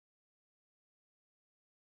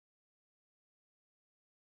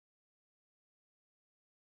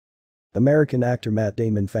American actor Matt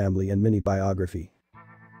Damon family and mini biography.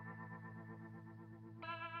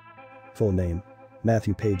 Full name: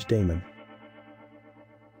 Matthew Paige Damon.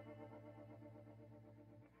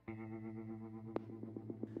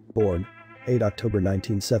 Born 8 October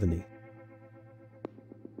 1970.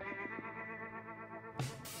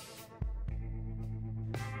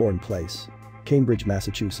 Born place: Cambridge,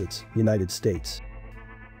 Massachusetts, United States.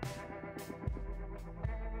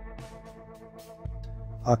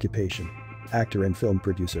 Occupation: actor and film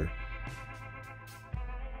producer.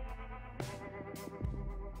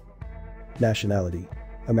 Nationality: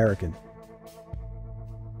 American.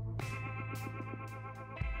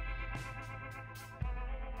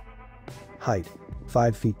 Height: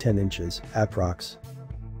 5 feet 10 inches, approx.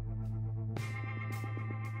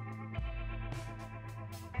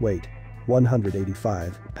 Weight: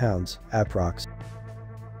 185 pounds, approx.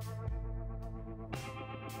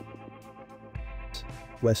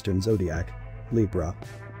 Western zodiac: Libra.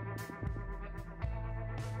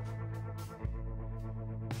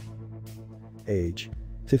 Age: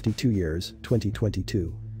 52 years,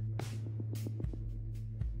 2022.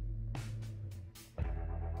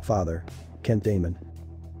 Father: Kent Damon.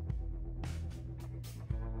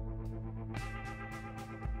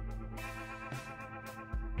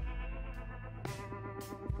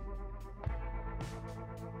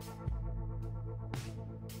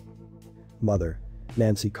 Mother: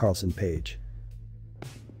 Nancy Carlsson-Paige.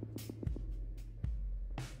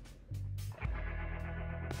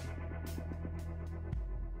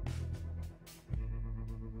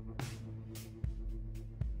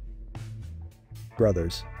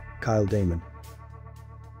 Brothers: Kyle Damon.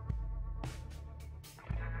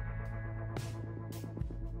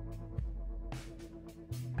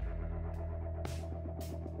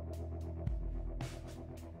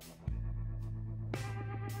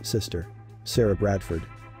 Sister: Sarah Bradford.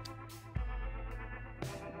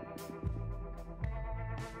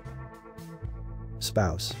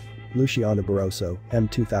 Spouse: Luciana Barroso, M.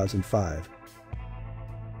 2005.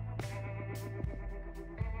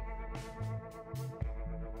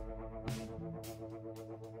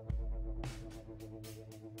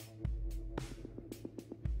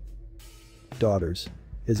 Daughters: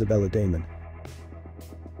 Isabella Damon.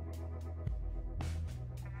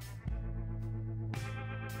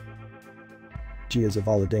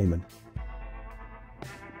 Zavala Damon.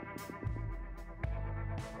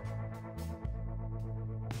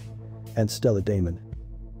 And Stella Damon.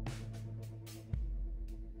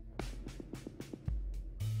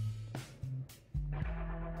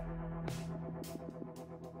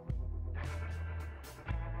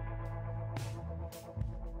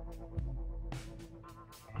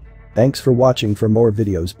 Thanks for watching. For more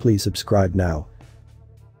videos, please subscribe now.